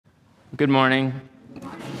Good morning.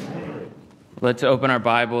 Let's open our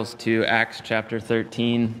Bibles to Acts chapter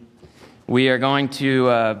 13. We are going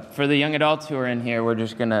to, for the young adults who are in here, we're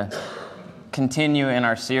just going to continue in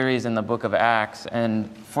our series in the book of Acts.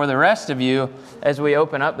 And for the rest of you, as we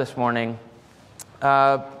open up this morning,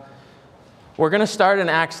 we're going to start in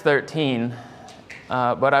Acts 13,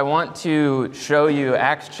 but I want to show you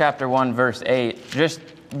Acts chapter 1, verse 8, just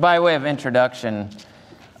by way of introduction.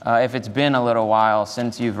 If it's been a little while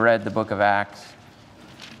since you've read the book of Acts.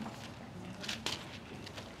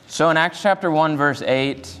 So in Acts chapter 1, verse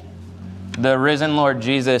 8, the risen Lord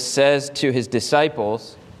Jesus says to his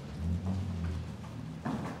disciples,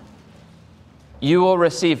 "You will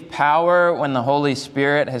receive power when the Holy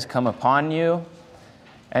Spirit has come upon you,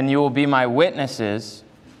 and you will be my witnesses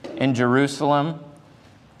in Jerusalem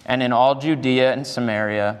and in all Judea and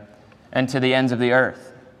Samaria and to the ends of the earth."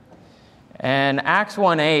 And Acts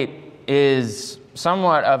 1:8 is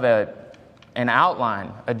somewhat of an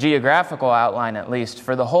outline, a geographical outline at least,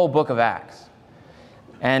 for the whole book of Acts.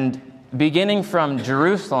 And beginning from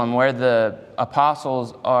Jerusalem, where the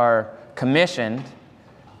apostles are commissioned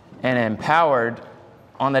and empowered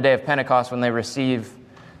on the day of Pentecost when they receive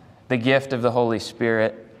the gift of the Holy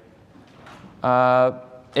Spirit,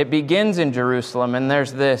 it begins in Jerusalem, and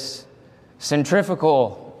there's this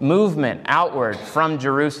centrifugal movement outward from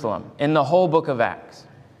Jerusalem in the whole book of Acts.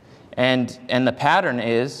 And the pattern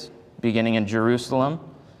is beginning in Jerusalem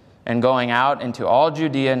and going out into all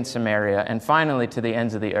Judea and Samaria and finally to the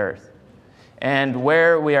ends of the earth. And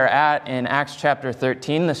where we are at in Acts chapter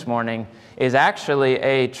 13 this morning is actually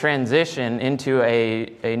a transition into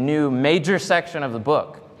a new major section of the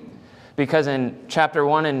book. Because in chapter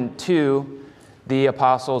 1 and 2, the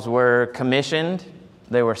apostles were commissioned,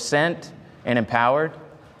 they were sent and empowered.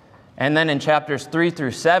 And then in chapters 3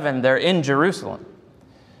 through 7, they're in Jerusalem,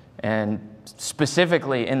 and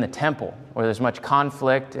specifically in the temple, where there's much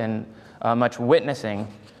conflict and much witnessing,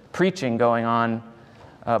 preaching going on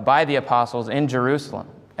by the apostles in Jerusalem.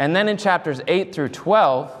 And then in chapters 8 through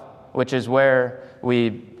 12, which is where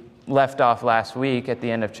we left off last week at the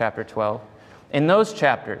end of chapter 12, in those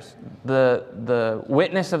chapters, the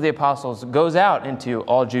witness of the apostles goes out into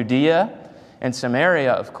all Judea and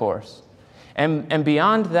Samaria, of course. And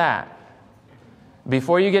beyond that,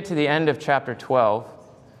 before you get to the end of chapter 12,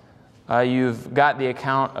 you've got the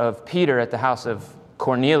account of Peter at the house of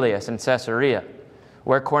Cornelius in Caesarea,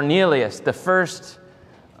 where Cornelius, the first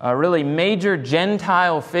really major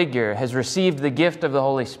Gentile figure, has received the gift of the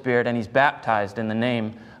Holy Spirit, and he's baptized in the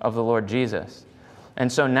name of the Lord Jesus.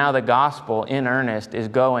 And so now the gospel in earnest is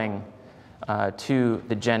going to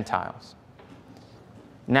the Gentiles.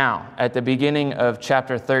 Now, at the beginning of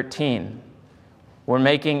chapter 13, we're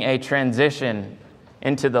making a transition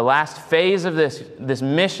into the last phase of this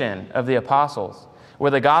mission of the apostles,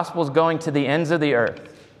 where the gospel is going to the ends of the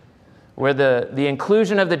earth, where the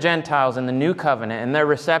inclusion of the Gentiles in the new covenant and their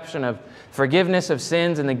reception of forgiveness of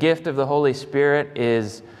sins and the gift of the Holy Spirit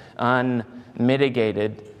is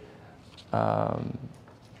unmitigated.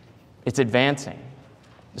 It's advancing.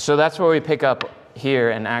 So that's where we pick up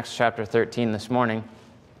here in Acts chapter 13 this morning.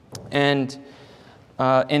 And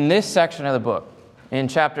in this section of the book, in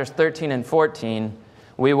chapters 13 and 14,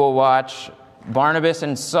 we will watch Barnabas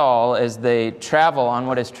and Saul as they travel on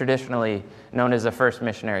what is traditionally known as the first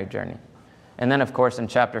missionary journey. And then, of course, in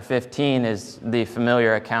chapter 15 is the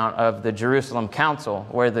familiar account of the Jerusalem Council,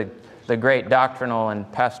 where the great doctrinal and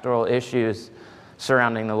pastoral issues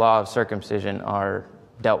surrounding the law of circumcision are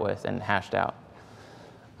dealt with and hashed out.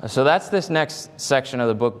 So that's this next section of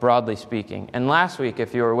the book, broadly speaking. And last week,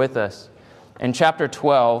 if you were with us, in chapter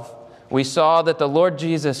 12, we saw that the Lord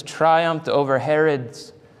Jesus triumphed over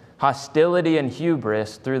Herod's hostility and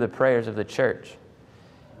hubris through the prayers of the church.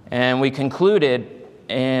 And we concluded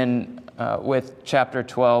with chapter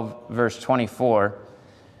 12, verse 24.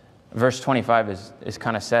 Verse 25 is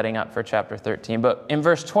kind of setting up for chapter 13. But in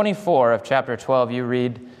verse 24 of chapter 12, you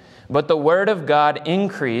read, "But the word of God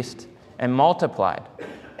increased and multiplied."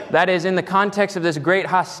 That is, in the context of this great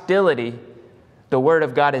hostility, the word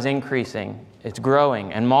of God is increasing, it's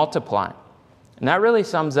growing and multiplying. And that really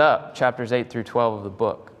sums up chapters 8 through 12 of the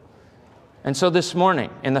book. And so this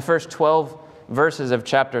morning, in the first 12 verses of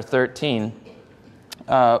chapter 13,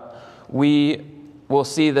 we will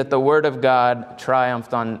see that the word of God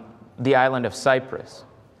triumphed on the island of Cyprus,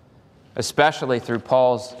 especially through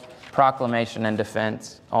Paul's proclamation and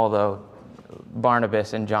defense, although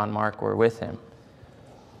Barnabas and John Mark were with him.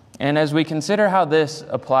 And as we consider how this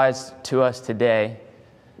applies to us today,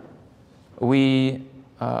 we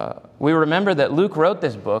remember that Luke wrote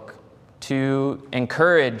this book to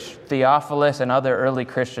encourage Theophilus and other early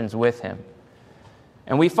Christians with him.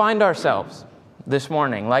 And we find ourselves this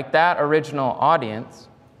morning, like that original audience,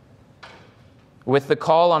 with the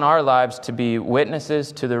call on our lives to be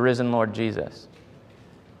witnesses to the risen Lord Jesus.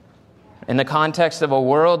 In the context of a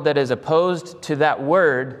world that is opposed to that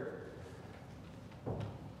word,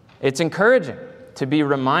 it's encouraging to be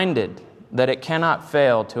reminded that it cannot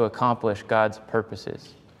fail to accomplish God's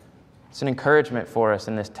purposes. It's an encouragement for us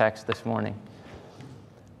in this text this morning.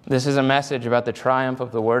 This is a message about the triumph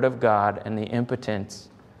of the Word of God and the impotence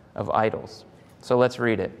of idols. So let's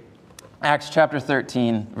read it. Acts chapter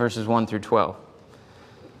 13, verses 1 through 12.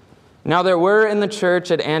 Now there were in the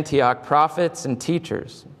church at Antioch prophets and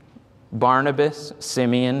teachers: Barnabas,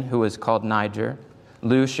 Simeon, who was called Niger,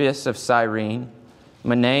 Lucius of Cyrene,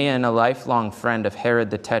 Manaen, a lifelong friend of Herod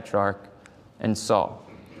the Tetrarch, and Saul.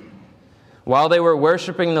 While they were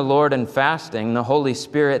worshiping the Lord and fasting, the Holy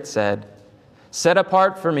Spirit said, "Set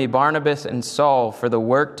apart for me Barnabas and Saul for the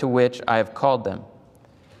work to which I have called them."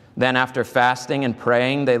 Then after fasting and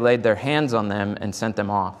praying, they laid their hands on them and sent them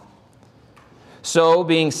off. So,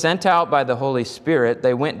 being sent out by the Holy Spirit,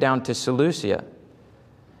 they went down to Seleucia,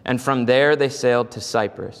 and from there they sailed to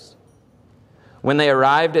Cyprus. When they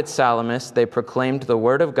arrived at Salamis, they proclaimed the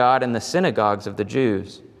word of God in the synagogues of the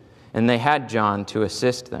Jews, and they had John to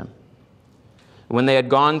assist them. When they had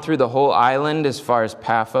gone through the whole island as far as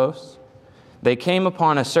Paphos, they came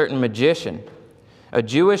upon a certain magician, a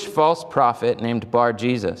Jewish false prophet named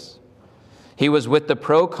Bar-Jesus. He was with the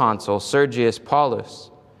proconsul Sergius Paulus,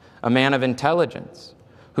 a man of intelligence,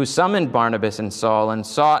 who summoned Barnabas and Saul and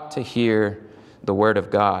sought to hear the word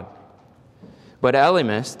of God. But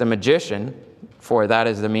Elymas, the magician, for that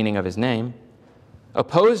is the meaning of his name,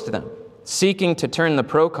 opposed them, seeking to turn the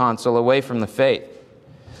proconsul away from the faith.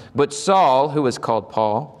 But Saul, who was called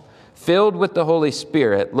Paul, filled with the Holy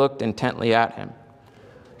Spirit, looked intently at him.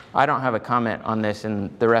 I don't have a comment on this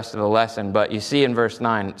in the rest of the lesson, but you see in verse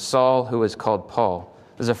 9, Saul, who was called Paul.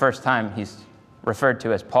 This is the first time he's referred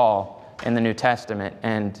to as Paul in the New Testament,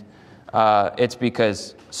 and it's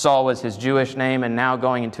because Saul was his Jewish name, and now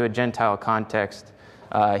going into a Gentile context,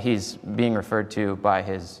 he's being referred to by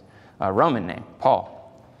his Roman name,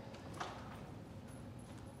 Paul.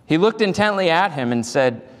 He looked intently at him and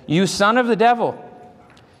said, "You son of the devil,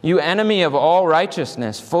 you enemy of all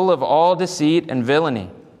righteousness, full of all deceit and villainy,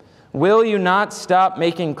 will you not stop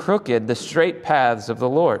making crooked the straight paths of the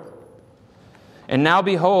Lord? And now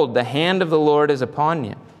behold, the hand of the Lord is upon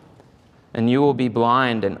you, and you will be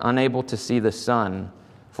blind and unable to see the sun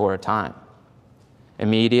for a time."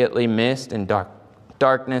 Immediately mist and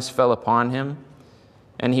darkness fell upon him,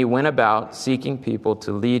 and he went about seeking people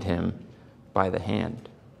to lead him by the hand.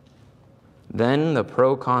 Then the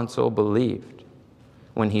proconsul believed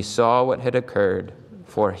when he saw what had occurred,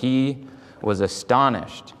 for he was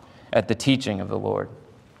astonished at the teaching of the Lord.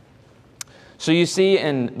 So you see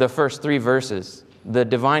in the first 3 verses the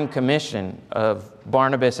divine commission of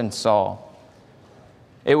Barnabas and Saul.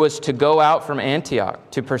 It was to go out from Antioch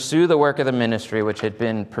to pursue the work of the ministry which had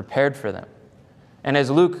been prepared for them. And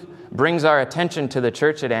as Luke brings our attention to the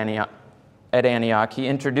church at Antioch, he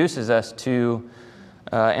introduces us to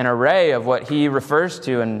an array of what he refers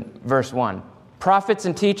to in verse 1, prophets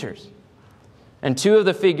and teachers. And 2 of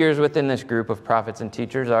the figures within this group of prophets and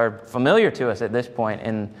teachers are familiar to us at this point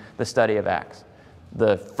in the study of Acts.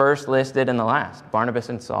 The first listed and the last, Barnabas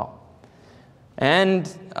and Saul. And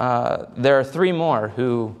there are 3 more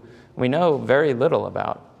who we know very little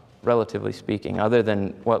about, relatively speaking, other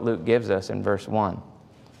than what Luke gives us in verse 1.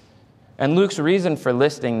 And Luke's reason for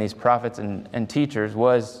listing these prophets and teachers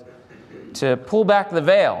was to pull back the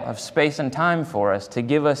veil of space and time for us, to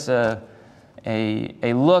give us a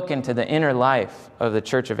look into the inner life of the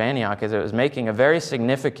church of Antioch as it was making a very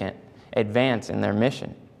significant advance in their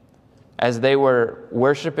mission. As they were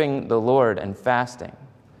worshiping the Lord and fasting,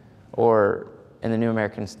 or in the New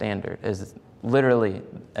American Standard, as literally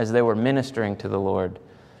as they were ministering to the Lord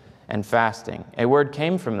and fasting, a word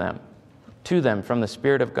came from them, to them from the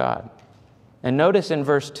Spirit of God. And notice in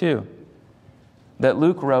verse 2 that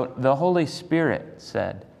Luke wrote, "The Holy Spirit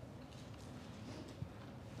said."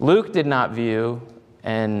 Luke did not view,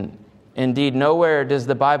 and indeed nowhere does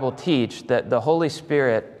the Bible teach, that the Holy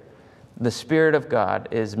Spirit, the Spirit of God,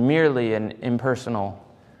 is merely an impersonal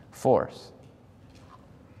force.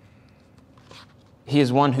 He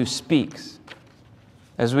is one who speaks.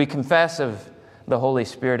 As we confess of the Holy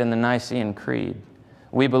Spirit in the Nicene Creed,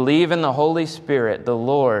 we believe in the Holy Spirit, the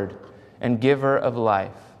Lord and giver of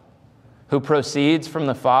life, who proceeds from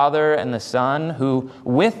the Father and the Son, who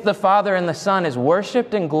with the Father and the Son is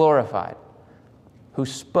worshiped and glorified, who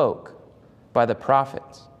spoke by the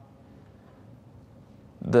prophets.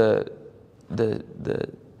 The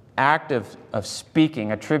act of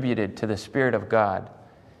speaking attributed to the Spirit of God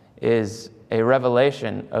is a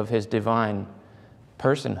revelation of his divine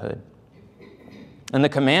personhood. And the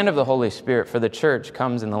command of the Holy Spirit for the church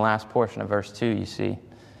comes in the last portion of verse 2, you see.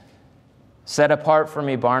 Set apart for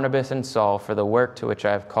me Barnabas and Saul for the work to which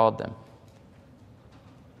I have called them.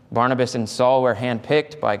 Barnabas and Saul were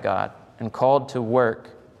handpicked by God and called to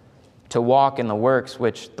walk in the works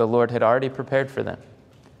which the Lord had already prepared for them.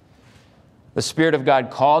 The Spirit of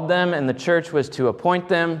God called them, and the church was to appoint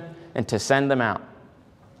them and to send them out.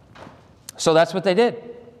 So that's what they did.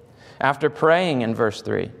 After praying in verse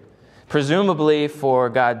 3, presumably for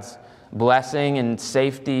God's blessing and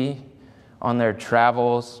safety on their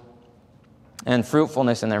travels and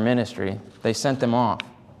fruitfulness in their ministry, they sent them off.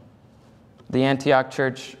 The Antioch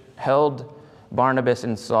church held Barnabas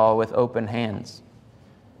and Saul with open hands,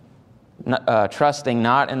 trusting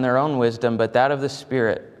not in their own wisdom, but that of the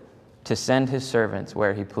Spirit, to send his servants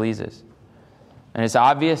where he pleases. And it's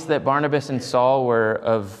obvious that Barnabas and Saul were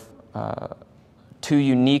of two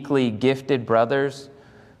uniquely gifted brothers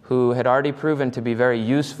who had already proven to be very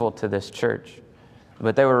useful to this church.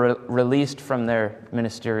 But they were released from their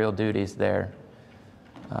ministerial duties there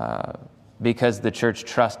because the church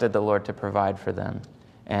trusted the Lord to provide for them.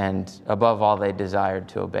 And above all, they desired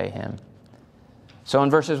to obey him. So in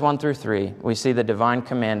verses 1 through 3, we see the divine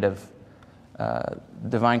commission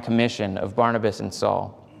of Barnabas and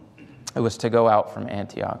Saul. It was to go out from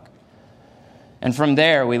Antioch. And from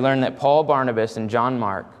there, we learn that Paul, Barnabas, and John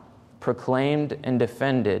Mark proclaimed and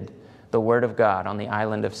defended the word of God on the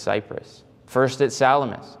island of Cyprus. First at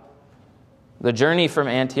Salamis. The journey from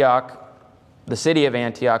Antioch, the city of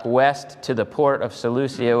Antioch, west to the port of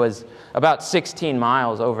Seleucia was about 16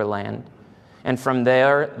 miles overland. And from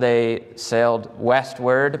there, they sailed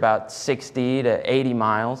westward about 60 to 80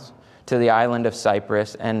 miles to the island of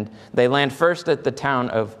Cyprus. And they land first at the town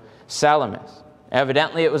of Salamis.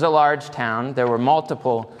 Evidently, it was a large town. There were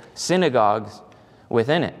multiple synagogues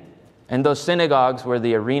within it. And those synagogues were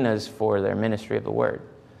the arenas for their ministry of the word.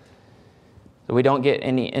 So we don't get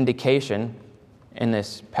any indication in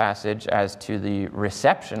this passage as to the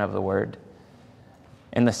reception of the word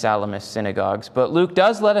in the Salamis synagogues. But Luke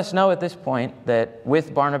does let us know at this point that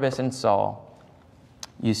with Barnabas and Saul,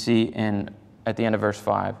 you see at the end of verse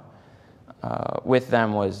 5, with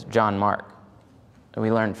them was John Mark.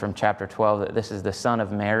 We learned from chapter 12 that this is the son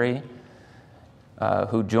of Mary,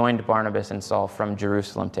 who joined Barnabas and Saul from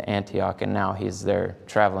Jerusalem to Antioch, and now he's their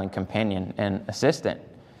traveling companion and assistant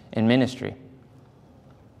in ministry.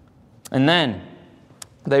 And then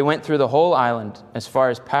they went through the whole island as far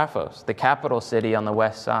as Paphos, the capital city on the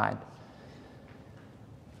west side.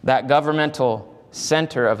 That governmental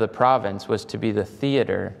center of the province was to be the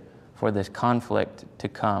theater for this conflict to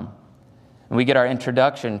come. And we get our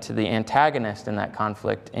introduction to the antagonist in that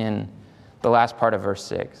conflict in the last part of verse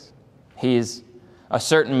 6. He's a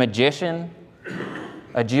certain magician,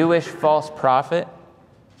 a Jewish false prophet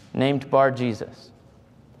named Bar-Jesus.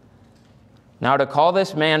 Now, to call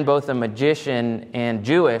this man both a magician and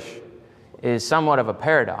Jewish is somewhat of a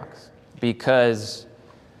paradox, because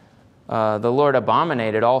the Lord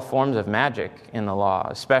abominated all forms of magic in the law,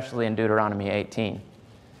 especially in Deuteronomy 18.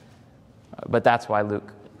 But that's why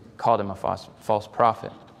Luke called him a false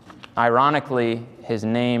prophet. Ironically, his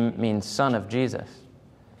name means son of Jesus,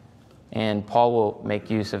 and Paul will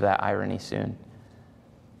make use of that irony soon.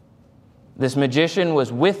 This magician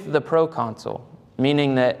was with the proconsul,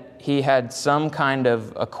 meaning that he had some kind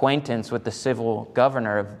of acquaintance with the civil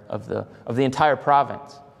governor of the entire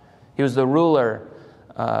province. He was the ruler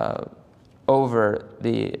over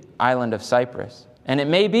the island of Cyprus. And it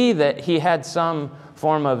may be that he had some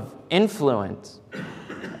form of influence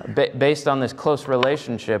based on this close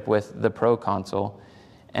relationship with the proconsul.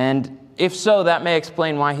 And if so, that may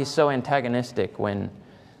explain why he's so antagonistic when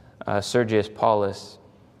Sergius Paulus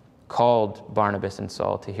called Barnabas and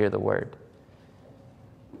Saul to hear the word.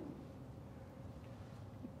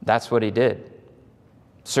 That's what he did.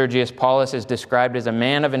 Sergius Paulus is described as a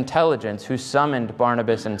man of intelligence who summoned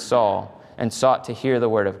Barnabas and Saul and sought to hear the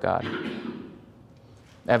word of God.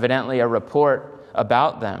 Evidently, a report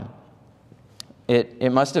about them,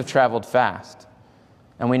 it must have traveled fast.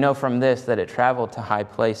 And we know from this that it traveled to high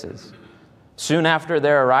places. Soon after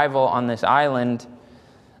their arrival on this island,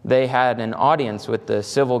 they had an audience with the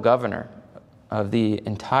civil governor of the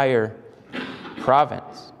entire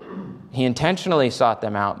province. He intentionally sought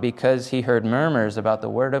them out because he heard murmurs about the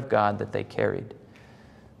word of God that they carried.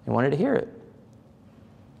 He wanted to hear it.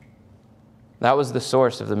 That was the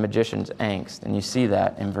source of the magician's angst, and you see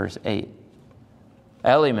that in verse 8.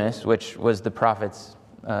 Elymas, which was the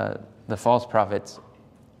false prophet's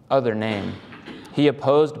other name, He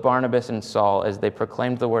opposed Barnabas and Saul as they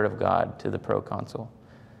proclaimed the word of God to the proconsul.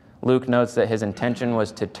 Luke notes that his intention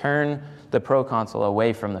was to turn the proconsul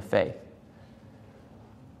away from the faith.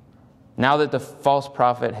 Now that the false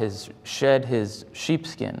prophet has shed his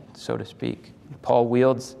sheepskin, so to speak, Paul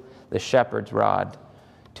wields the shepherd's rod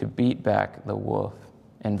to beat back the wolf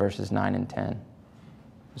in verses 9 and 10.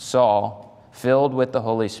 Saul, filled with the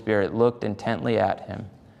Holy Spirit, looked intently at him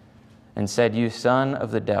and said, "You son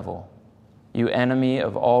of the devil, you enemy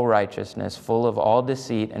of all righteousness, full of all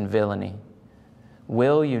deceit and villainy,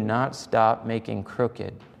 will you not stop making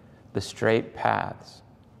crooked the straight paths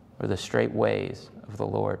or the straight ways of the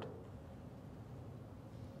Lord?"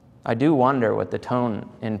 I do wonder what the tone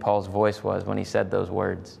in Paul's voice was when he said those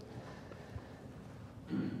words.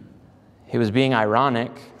 He was being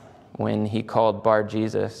ironic when he called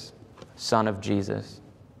Bar-Jesus son of Jesus,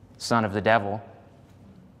 son of the devil.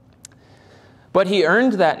 But he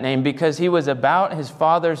earned that name because he was about his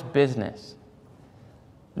Father's business.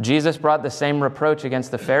 Jesus brought the same reproach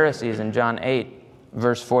against the Pharisees in John 8,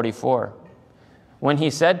 verse 44, when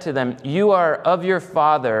he said to them, "You are of your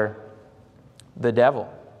father, the devil,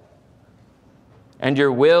 and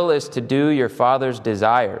your will is to do your father's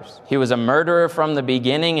desires. He was a murderer from the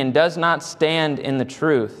beginning and does not stand in the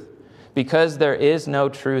truth, because there is no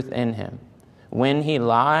truth in him. When he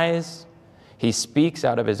lies, he speaks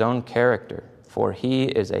out of his own character, for he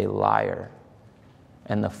is a liar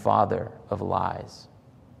and the father of lies."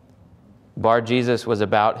 Bar-Jesus was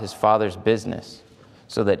about his Father's business,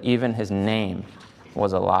 so that even his name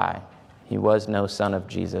was a lie. He was no son of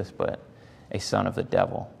Jesus, but a son of the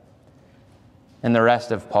devil. And the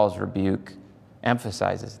rest of Paul's rebuke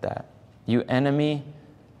emphasizes that. "You enemy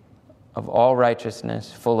of all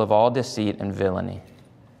righteousness, full of all deceit and villainy."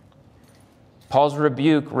 Paul's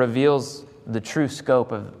rebuke reveals the true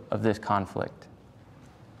scope of this conflict.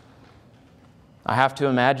 I have to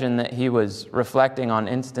imagine that he was reflecting on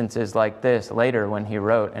instances like this later when he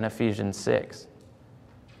wrote in Ephesians 6.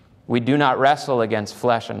 "We do not wrestle against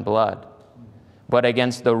flesh and blood, but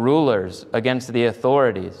against the rulers, against the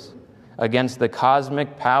authorities, against the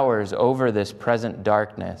cosmic powers over this present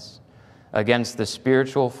darkness, against the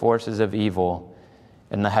spiritual forces of evil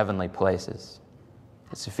in the heavenly places."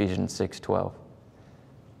 It's Ephesians 6:12.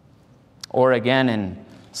 Or again in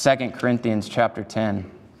 2 Corinthians chapter 10,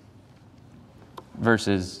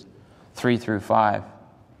 verses 3 through 5.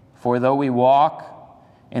 "For though we walk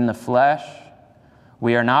in the flesh,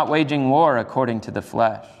 we are not waging war according to the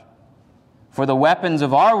flesh. For the weapons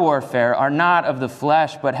of our warfare are not of the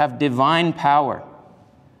flesh, but have divine power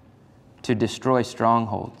to destroy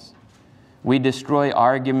strongholds. We destroy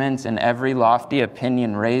arguments and every lofty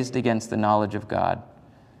opinion raised against the knowledge of God,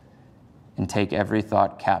 and take every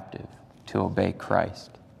thought captive to obey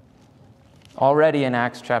Christ." Already in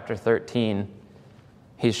Acts chapter 13,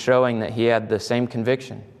 he's showing that he had the same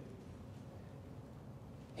conviction.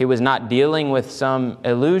 He was not dealing with some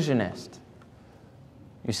illusionist.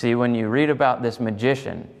 You see, when you read about this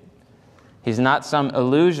magician, he's not some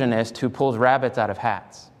illusionist who pulls rabbits out of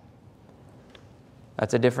hats.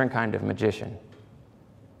 That's a different kind of magician.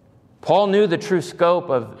 Paul knew the true scope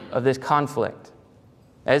of this conflict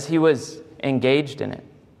as he was engaged in it.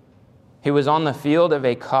 He was on the field of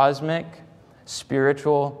a cosmic,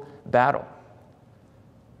 spiritual battle,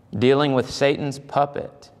 dealing with Satan's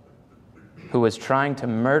puppet who was trying to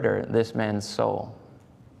murder this man's soul.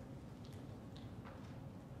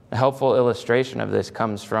 A helpful illustration of this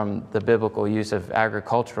comes from the biblical use of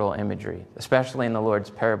agricultural imagery, especially in the Lord's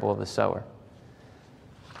parable of the sower.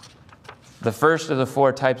 The first of the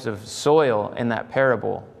 4 types of soil in that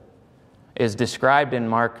parable is described in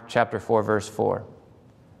Mark chapter 4, verse 4.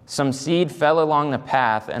 "Some seed fell along the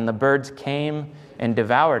path, and the birds came and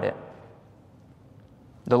devoured it."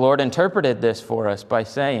 The Lord interpreted this for us by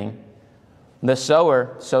saying, "The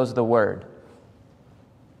sower sows the word.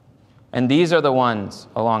 And these are the ones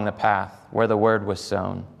along the path where the word was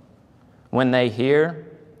sown. When they hear,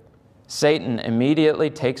 Satan immediately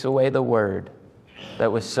takes away the word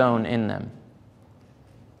that was sown in them."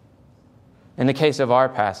 In the case of our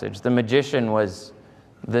passage, the magician was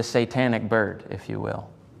the satanic bird, if you will,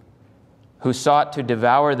 who sought to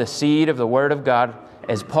devour the seed of the word of God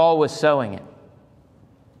as Paul was sowing it.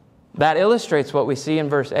 That illustrates what we see in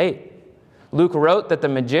verse 8. Luke wrote that the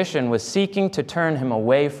magician was seeking to turn him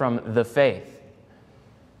away from the faith.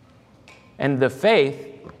 And the faith,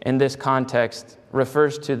 in this context,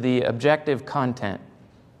 refers to the objective content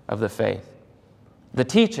of the faith, the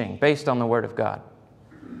teaching based on the Word of God.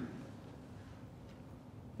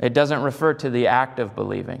 It doesn't refer to the act of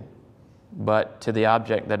believing, but to the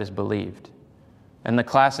object that is believed. And the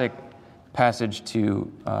classic passage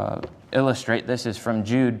to illustrate this is from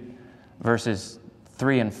Jude verses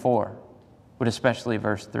 3 and 4, but especially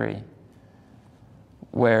verse 3,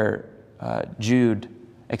 where Jude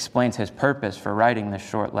explains his purpose for writing this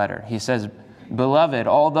short letter. He says, "Beloved,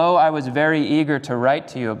 although I was very eager to write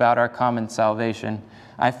to you about our common salvation,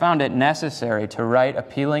 I found it necessary to write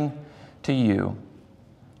appealing to you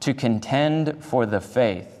to contend for the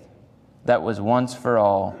faith that was once for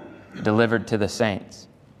all delivered to the saints."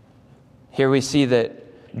 Here we see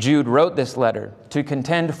that Jude wrote this letter to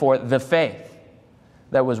contend for the faith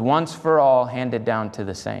that was once for all handed down to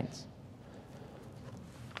the saints.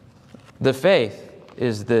 The faith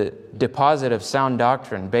is the deposit of sound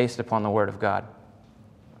doctrine based upon the Word of God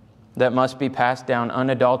that must be passed down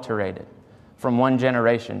unadulterated from one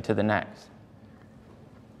generation to the next.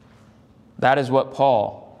 That is what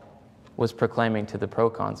Paul was proclaiming to the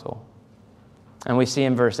proconsul. And we see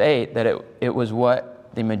in verse 8 that it was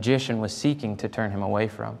what the magician was seeking to turn him away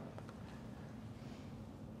from.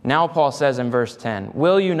 Now Paul says in verse 10,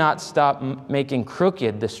 "Will you not stop making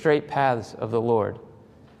crooked the straight paths of the Lord?"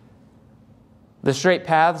 The straight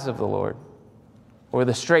paths of the Lord, or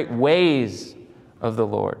the straight ways of the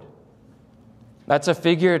Lord. That's a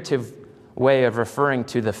figurative way of referring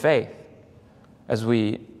to the faith, as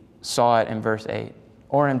we saw it in verse 8,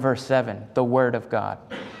 or in verse 7, the Word of God.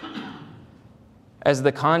 As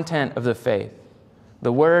the content of the faith,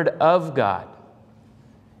 the Word of God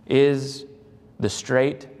is the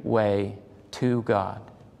straight way to God.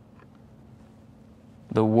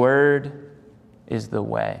 The Word is the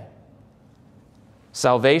way.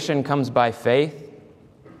 Salvation comes by faith.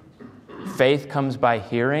 Faith comes by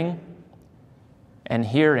hearing, and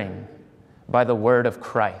hearing by the word of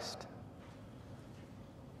Christ.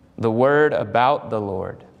 The word about the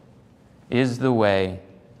Lord is the way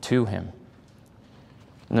to Him.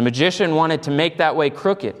 And the magician wanted to make that way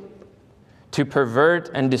crooked, to pervert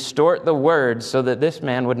and distort the word so that this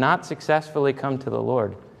man would not successfully come to the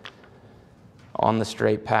Lord on the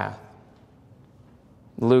straight path.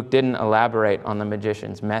 Luke didn't elaborate on the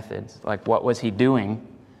magician's methods, like what was he doing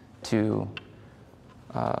to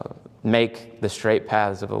make the straight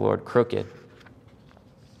paths of the Lord crooked.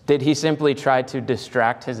 Did he simply try to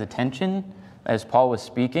distract his attention as Paul was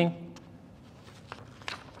speaking?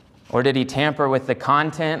 Or did he tamper with the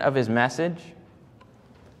content of his message?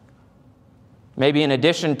 Maybe in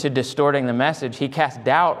addition to distorting the message, he cast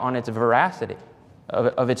doubt on its veracity,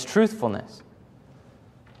 of its truthfulness.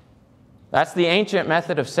 That's the ancient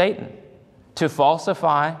method of Satan, to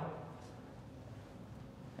falsify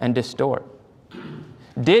and distort.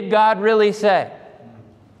 Did God really say,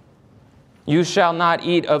 "You shall not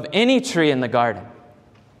eat of any tree in the garden"?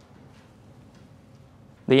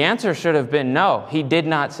 The answer should have been no, He did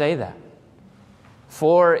not say that.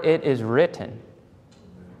 For it is written,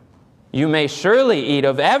 "You may surely eat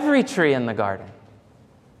of every tree in the garden,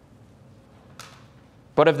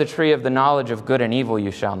 but of the tree of the knowledge of good and evil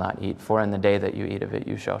you shall not eat, for in the day that you eat of it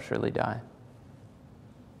you shall surely die."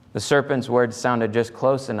 The serpent's words sounded just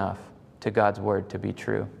close enough to God's word to be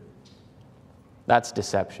true. That's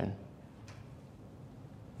deception.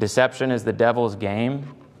 Deception is the devil's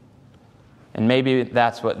game, and maybe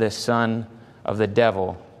that's what this son of the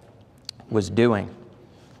devil was doing.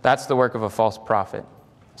 That's the work of a false prophet,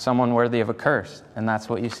 someone worthy of a curse, and that's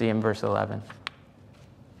what you see in verse 11.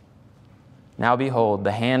 "Now behold,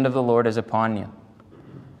 the hand of the Lord is upon you,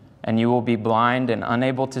 and you will be blind and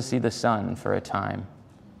unable to see the sun for a time."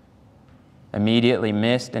 Immediately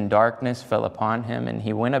mist and darkness fell upon him, and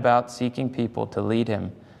he went about seeking people to lead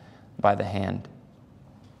him by the hand.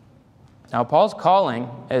 Now Paul's calling,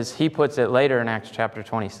 as he puts it later in Acts chapter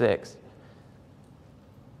 26,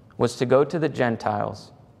 was to go to the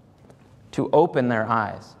Gentiles, to open their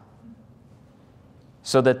eyes,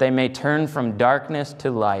 so that they may turn from darkness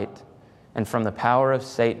to light and from the power of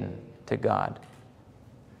Satan to God.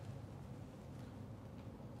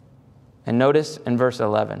 And notice in verse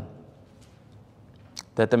 11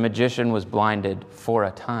 that the magician was blinded for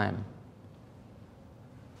a time.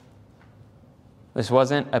 This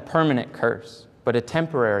wasn't a permanent curse, but a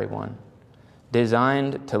temporary one,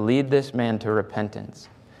 designed to lead this man to repentance,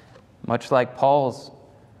 much like Paul's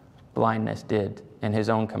blindness did in his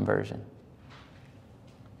own conversion.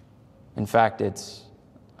 In fact, it's,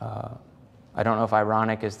 I don't know if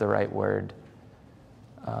ironic is the right word,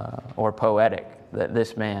 or poetic, that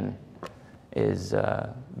this man is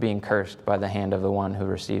being cursed by the hand of the one who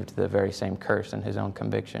received the very same curse in his own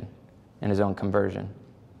conviction, in his own conversion.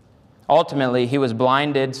 Ultimately, he was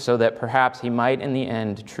blinded so that perhaps he might in the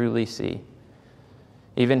end truly see.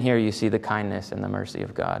 Even here you see the kindness and the mercy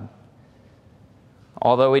of God.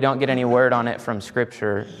 Although we don't get any word on it from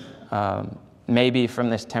Scripture, maybe from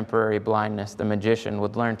this temporary blindness, the magician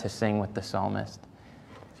would learn to sing with the psalmist.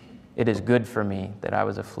 It is good for me that I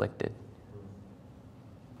was afflicted,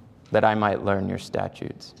 that I might learn your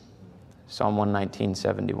statutes. Psalm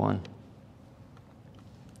 119:71.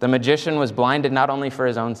 The magician was blinded not only for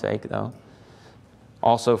his own sake, though,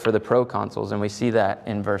 also for the proconsuls, and we see that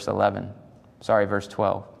in verse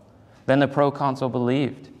 12. Then the proconsul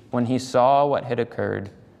believed when he saw what had occurred,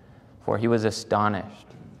 for he was astonished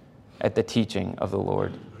at the teaching of the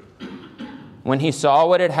Lord. When he saw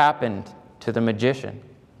what had happened to the magician,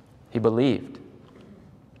 he believed.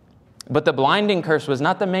 But the blinding curse was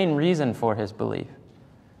not the main reason for his belief.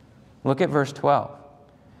 Look at verse 12.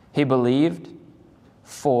 He believed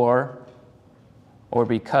for or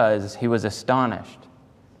because he was astonished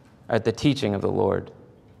at the teaching of the Lord.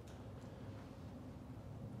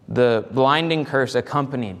 The blinding curse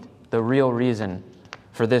accompanied the real reason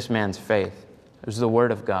for this man's faith. It was the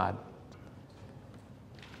Word of God.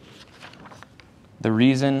 The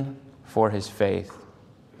reason for his faith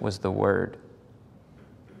was the Word.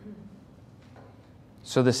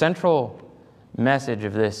 So the central message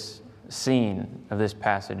of this scene, of this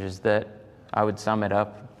passage, is that I would sum it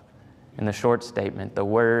up in the short statement: the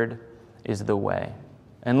Word is the way.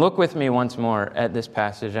 And look with me once more at this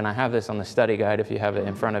passage, and I have this on the study guide if you have it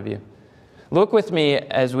in front of you. Look with me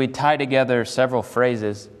as we tie together several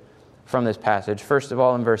phrases from this passage. First of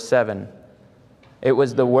all, in verse 7, it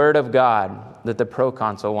was the Word of God that the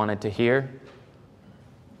proconsul wanted to hear.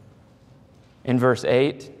 In verse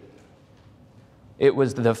 8, it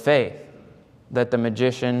was the faith that the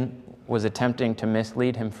magician was attempting to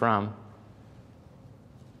mislead him from.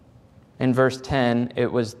 In verse 10,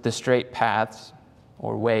 it was the straight paths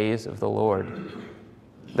or ways of the Lord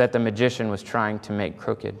that the magician was trying to make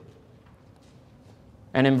crooked.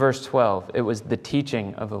 And in verse 12, it was the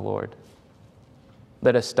teaching of the Lord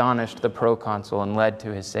that astonished the proconsul and led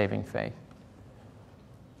to his saving faith.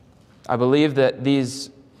 I believe that these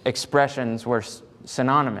expressions were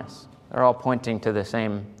synonymous. They're all pointing to the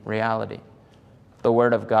same reality: the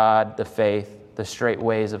Word of God, the faith, the straight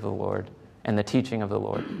ways of the Lord, and the teaching of the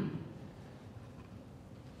Lord.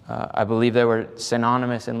 I believe they were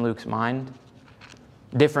synonymous in Luke's mind,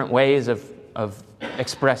 different ways of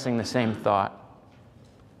expressing the same thought.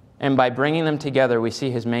 And by bringing them together, we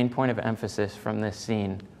see his main point of emphasis from this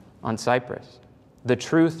scene on Cyprus. The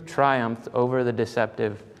truth triumphed over the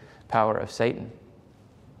deceptive power of Satan.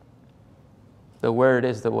 The Word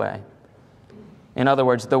is the way. In other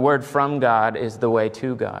words, the Word from God is the way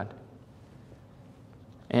to God.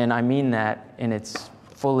 And I mean that in its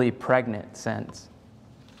fully pregnant sense.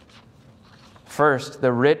 First,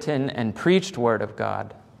 the written and preached Word of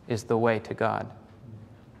God is the way to God.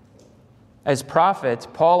 As prophets,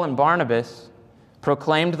 Paul and Barnabas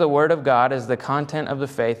proclaimed the Word of God as the content of the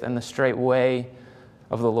faith and the straight way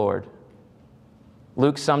of the Lord.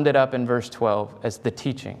 Luke summed it up in verse 12 as the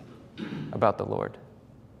teaching about the Lord.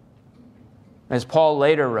 As Paul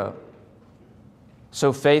later wrote,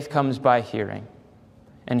 so faith comes by hearing,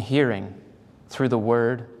 and hearing through the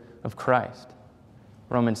word of Christ.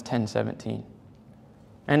 Romans 10:17.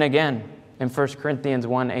 And again, in 1 Corinthians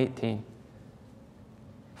 1:18,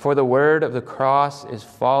 for the word of the cross is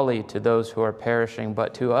folly to those who are perishing,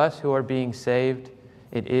 but to us who are being saved,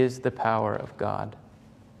 it is the power of God.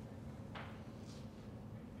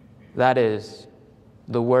 That is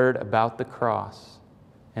the word about the cross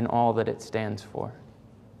and all that it stands for.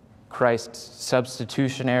 Christ's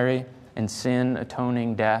substitutionary and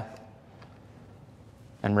sin-atoning death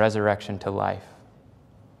and resurrection to life.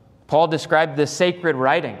 Paul described the sacred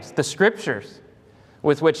writings, the scriptures,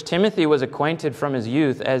 with which Timothy was acquainted from his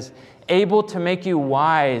youth, as able to make you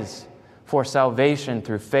wise for salvation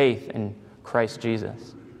through faith in Christ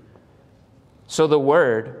Jesus. So the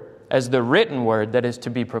word, as the written word that is to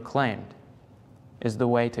be proclaimed, is the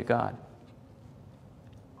way to God.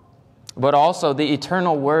 But also the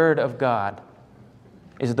eternal Word of God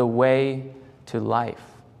is the way to life.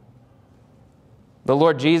 The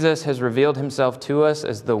Lord Jesus has revealed himself to us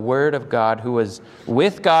as the Word of God, who was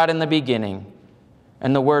with God in the beginning,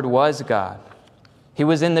 and the Word was God. He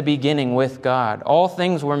was in the beginning with God. All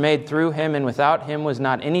things were made through him, and without him was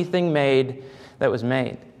not anything made that was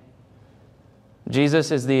made.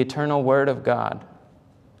 Jesus is the eternal Word of God,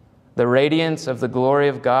 the radiance of the glory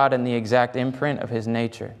of God and the exact imprint of his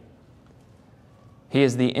nature. He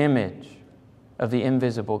is the image of the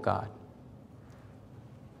invisible God.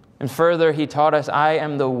 And further, he taught us, I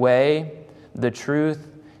am the way, the truth,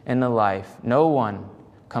 and the life. No one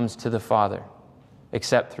comes to the Father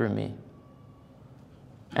except through me.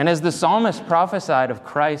 And as the psalmist prophesied of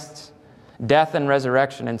Christ's death and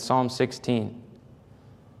resurrection in Psalm 16,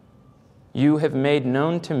 You have made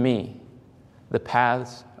known to me the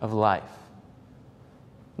paths of life.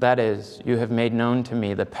 That is, you have made known to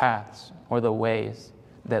me the paths or the ways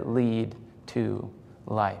that lead to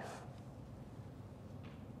life.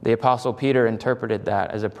 The Apostle Peter interpreted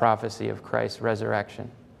that as a prophecy of Christ's resurrection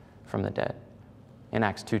from the dead in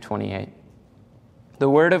Acts 2:28. The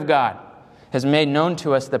Word of God has made known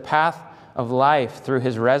to us the path of life through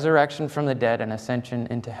his resurrection from the dead and ascension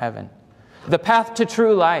into heaven. The path to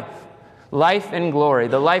true life, life in glory,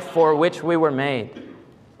 the life for which we were made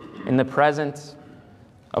in the presence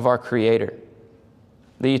of our Creator.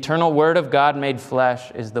 The eternal Word of God made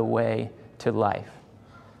flesh is the way to life.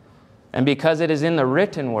 And because it is in the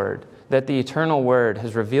written Word that the eternal Word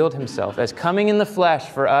has revealed himself as coming in the flesh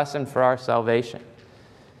for us and for our salvation,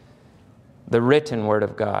 the written Word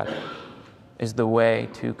of God is the way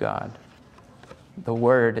to God. The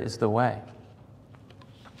Word is the way.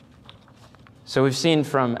 So we've seen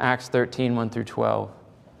from Acts 13, 1 through 12,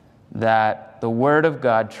 that the Word of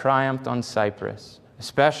God triumphed on Cyprus,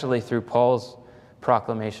 especially through Paul's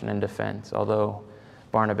proclamation and defense, although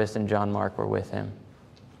Barnabas and John Mark were with him.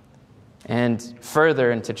 And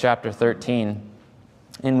further into chapter 13,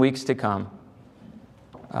 in weeks to come,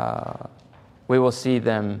 we will see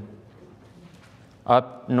them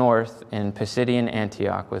up north in Pisidian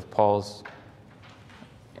Antioch with Paul's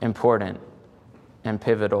important and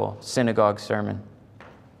pivotal synagogue sermon.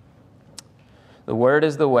 The Word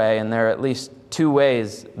is the way, and there are at least two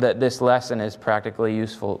ways that this lesson is practically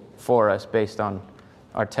useful for us based on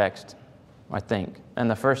our text, I think. And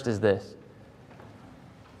the first is this: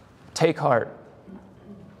 take heart,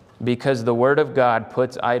 because the Word of God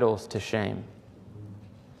puts idols to shame.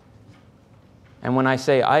 And when I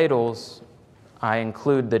say idols, I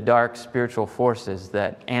include the dark spiritual forces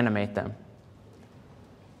that animate them.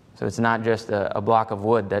 So it's not just a block of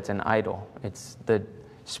wood that's an idol. It's the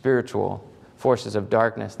spiritual forces of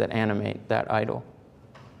darkness that animate that idol.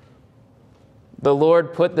 The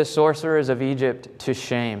Lord put the sorcerers of Egypt to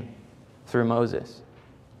shame through Moses.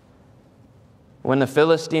 When the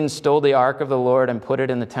Philistines stole the ark of the Lord and put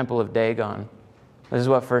it in the temple of Dagon, this is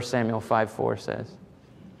what 1 Samuel 5:4 says.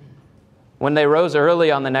 When they rose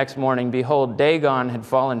early on the next morning, behold, Dagon had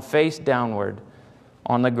fallen face downward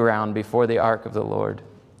on the ground before the ark of the Lord.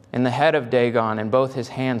 And the head of Dagon and both his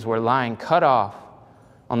hands were lying cut off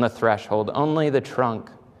on the threshold. Only the trunk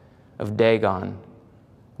of Dagon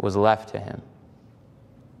was left to him.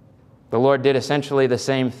 The Lord did essentially the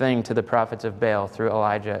same thing to the prophets of Baal through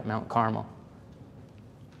Elijah at Mount Carmel.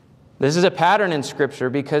 This is a pattern in Scripture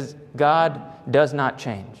because God does not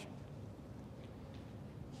change.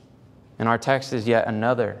 And our text is yet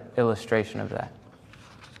another illustration of that.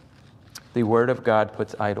 The Word of God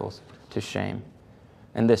puts idols to shame.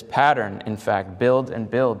 And this pattern, in fact, builds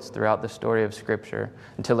and builds throughout the story of Scripture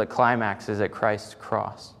until it climaxes at Christ's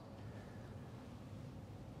cross.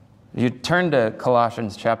 You turn to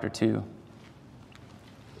Colossians chapter 2.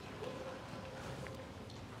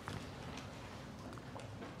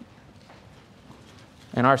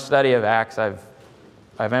 In our study of Acts, I've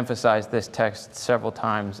emphasized this text several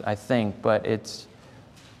times, I think, but it's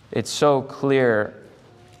so clear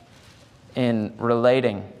in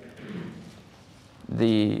relating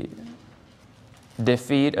the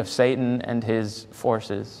defeat of Satan and his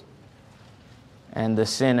forces and the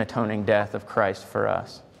sin-atoning death of Christ for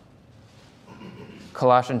us.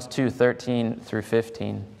 Colossians 2:13 through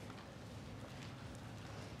 15.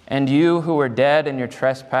 And you who were dead in your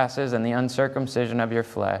trespasses and the uncircumcision of your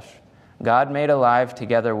flesh, God made alive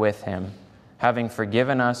together with him, having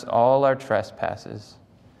forgiven us all our trespasses,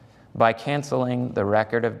 by canceling the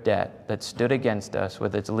record of debt that stood against us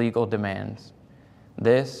with its legal demands.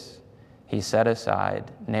 This he set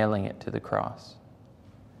aside, nailing it to the cross.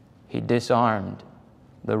 He disarmed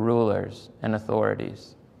the rulers and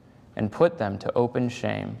authorities and put them to open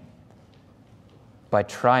shame by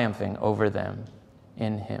triumphing over them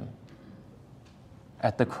in him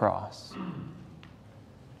at the cross.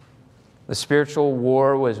 The spiritual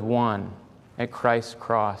war was won at Christ's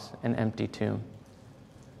cross and empty tomb.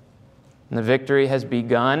 And the victory has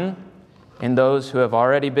begun in those who have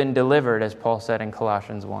already been delivered, as Paul said in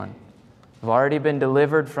Colossians 1. Have already been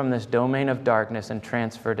delivered from this domain of darkness and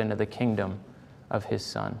transferred into the kingdom of his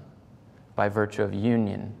Son by virtue of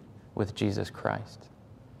union with Jesus Christ.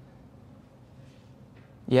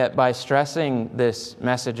 Yet by stressing this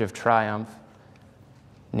message of triumph,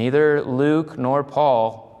 neither Luke nor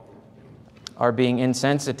Paul are being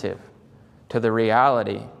insensitive to the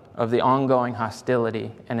reality of the ongoing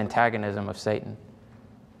hostility and antagonism of Satan.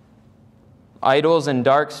 Idols and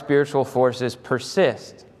dark spiritual forces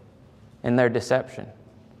persist in their deception.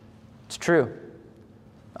 It's true,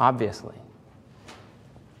 obviously.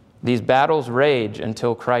 These battles rage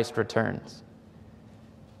until Christ returns.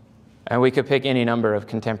 And we could pick any number of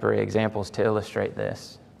contemporary examples to illustrate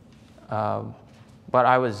this. But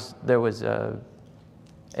there was a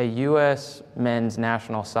U.S. men's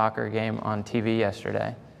national soccer game on TV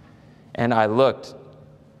yesterday, and I looked.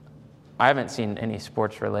 I haven't seen any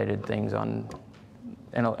sports-related things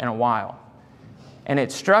in a while. And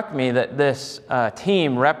it struck me that this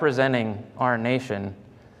team representing our nation,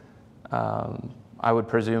 I would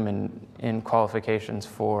presume in qualifications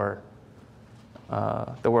for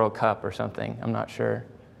the World Cup or something, I'm not sure.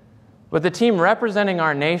 But the team representing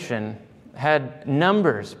our nation had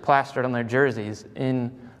numbers plastered on their jerseys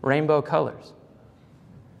in rainbow colors.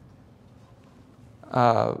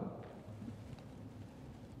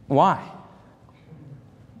 Why?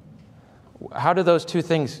 How do those two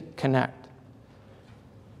things connect?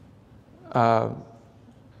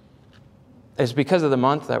 It's because of the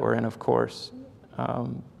month that we're in, of course.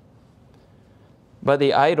 But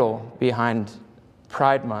the idol behind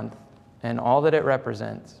Pride Month and all that it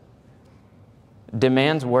represents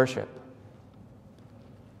demands worship.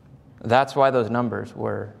 That's why those numbers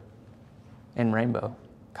were in rainbow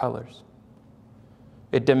colors.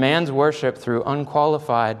 It demands worship through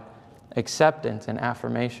unqualified acceptance and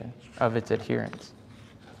affirmation of its adherents.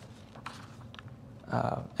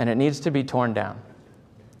 And it needs to be torn down,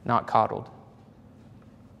 not coddled.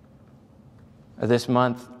 This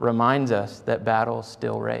month reminds us that battles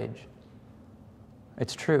still rage.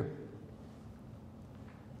 It's true.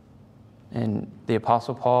 And the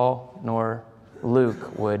Apostle Paul nor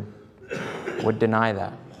Luke would deny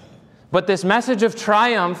that. But this message of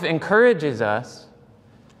triumph encourages us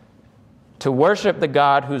to worship the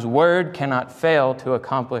God whose word cannot fail to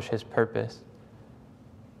accomplish his purpose.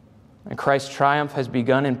 And Christ's triumph has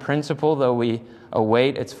begun in principle, though we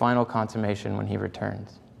await its final consummation when he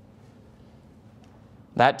returns.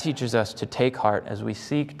 That teaches us to take heart as we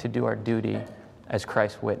seek to do our duty as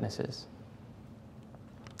Christ's witnesses.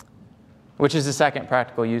 Which is the second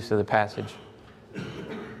practical use of the passage.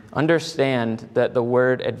 Understand that the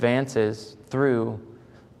word advances through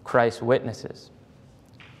Christ's witnesses.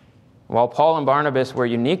 While Paul and Barnabas were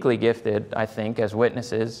uniquely gifted, I think, as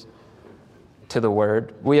witnesses to the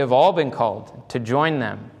word, we have all been called to join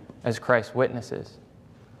them as Christ's witnesses.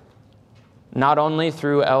 Not only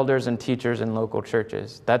through elders and teachers in local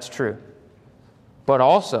churches, that's true, but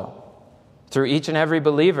also through each and every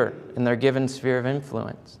believer in their given sphere of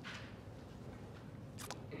influence.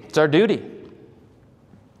 It's our duty.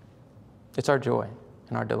 It's our joy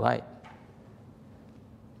and our delight.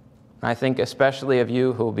 I think especially of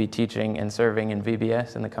you who will be teaching and serving in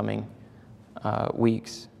VBS in the coming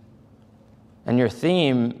weeks. And your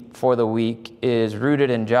theme for the week is rooted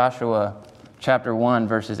in Joshua chapter 1,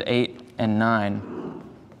 verses 8 and 9.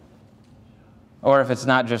 Or if it's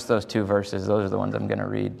not just those two verses, those are the ones I'm going to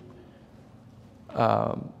read.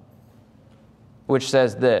 Which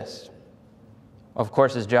says this. Of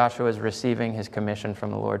course, as Joshua is receiving his commission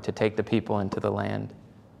from the Lord to take the people into the land.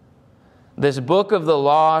 This book of the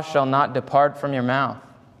law shall not depart from your mouth,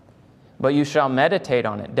 but you shall meditate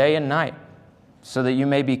on it day and night, so that you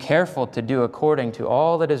may be careful to do according to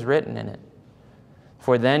all that is written in it.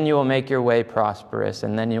 For then you will make your way prosperous,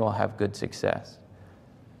 and then you will have good success.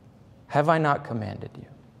 Have I not commanded you?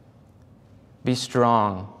 Be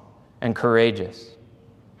strong and courageous.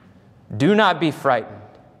 Do not be frightened,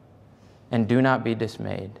 and do not be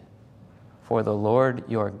dismayed, for the Lord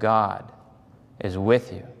your God is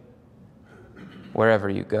with you wherever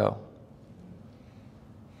you go.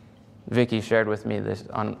 Vicky shared with me this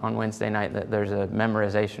on Wednesday night that there's a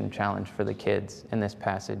memorization challenge for the kids in this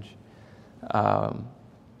passage.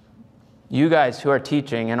 You guys who are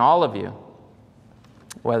teaching, and all of you,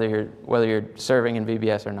 whether you're serving in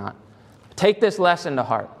VBS or not, take this lesson to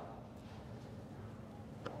heart,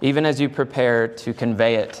 even as you prepare to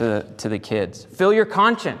convey it to the kids. Fill your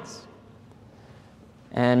conscience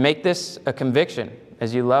and make this a conviction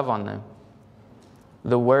as you love on them.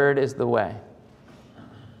 The word is the way.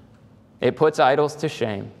 It puts idols to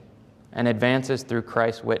shame and advances through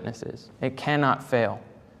Christ's witnesses. It cannot fail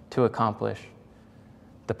to accomplish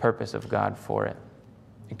the purpose of God for it.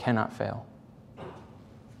 It cannot fail. And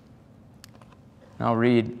I'll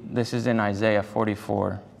read, this is in Isaiah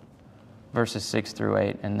 44, verses 6 through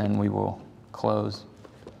 8, and then we will close.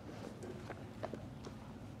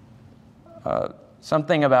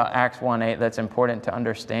 Something about Acts 1:8 that's important to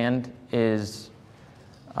understand is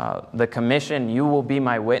the commission, you will be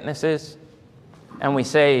my witnesses. And we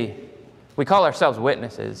call ourselves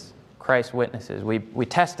witnesses, Christ's witnesses. We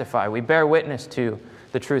testify, we bear witness to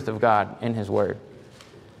the truth of God in his word.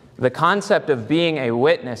 The concept of being a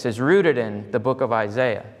witness is rooted in the book of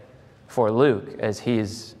Isaiah. for Luke as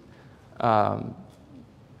he's, and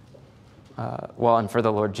for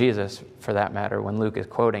the Lord Jesus, for that matter, when Luke is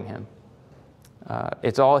quoting him.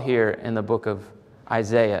 It's all here in the book of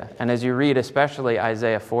Isaiah. And as you read, especially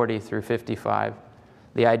Isaiah 40 through 55,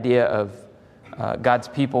 the idea of God's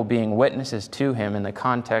people being witnesses to him in the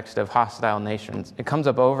context of hostile nations, it comes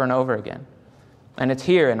up over and over again. And it's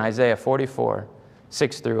here in Isaiah 44,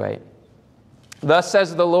 6 through 8. Thus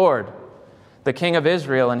says the Lord, the King of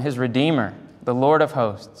Israel and his Redeemer, the Lord of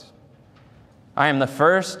hosts. I am the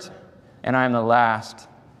first and I am the last.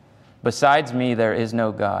 Besides me there is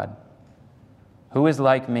no God. Who is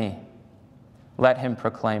like me? Let him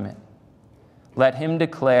proclaim it. Let him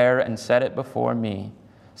declare and set it before me,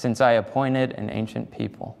 since I appointed an ancient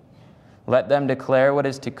people. Let them declare what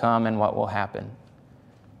is to come and what will happen.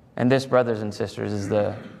 And this, brothers and sisters, is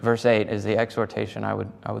verse 8 is the exhortation I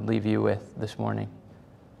would leave you with this morning.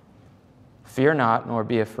 Fear not, nor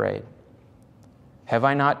be afraid. Have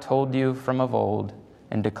I not told you from of old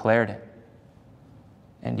and declared it?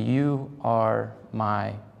 And you are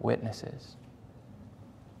my witnesses.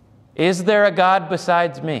 Is there a God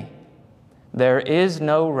besides me? There is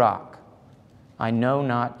no rock. I know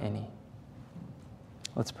not any.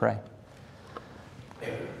 Let's pray.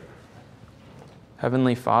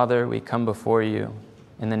 Heavenly Father, we come before you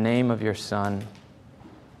in the name of your Son,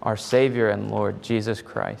 our Savior and Lord, Jesus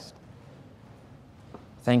Christ.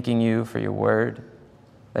 Thanking you for your word,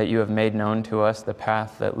 that you have made known to us the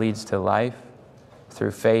path that leads to life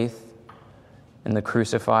through faith in the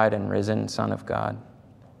crucified and risen Son of God.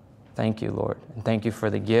 Thank you, Lord, and thank you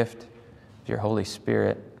for the gift of your Holy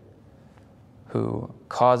Spirit who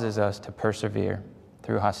causes us to persevere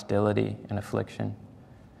through hostility and affliction.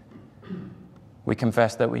 We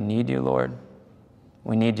confess that we need you, Lord.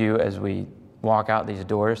 We need you as we walk out these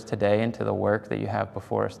doors today into the work that you have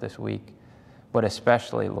before us this week, but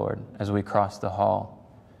especially, Lord, as we cross the hall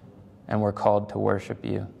and we're called to worship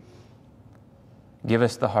you. Give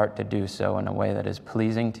us the heart to do so in a way that is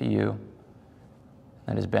pleasing to you,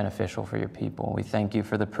 that is beneficial for your people. We thank you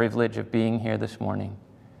for the privilege of being here this morning.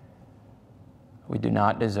 We do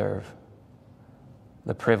not deserve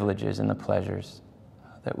the privileges and the pleasures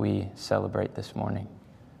that we celebrate this morning,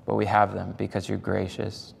 but we have them because you're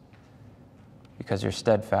gracious, because your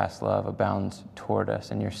steadfast love abounds toward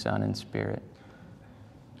us in your Son and Spirit.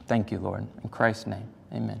 Thank you, Lord. In Christ's name,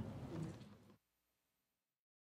 amen.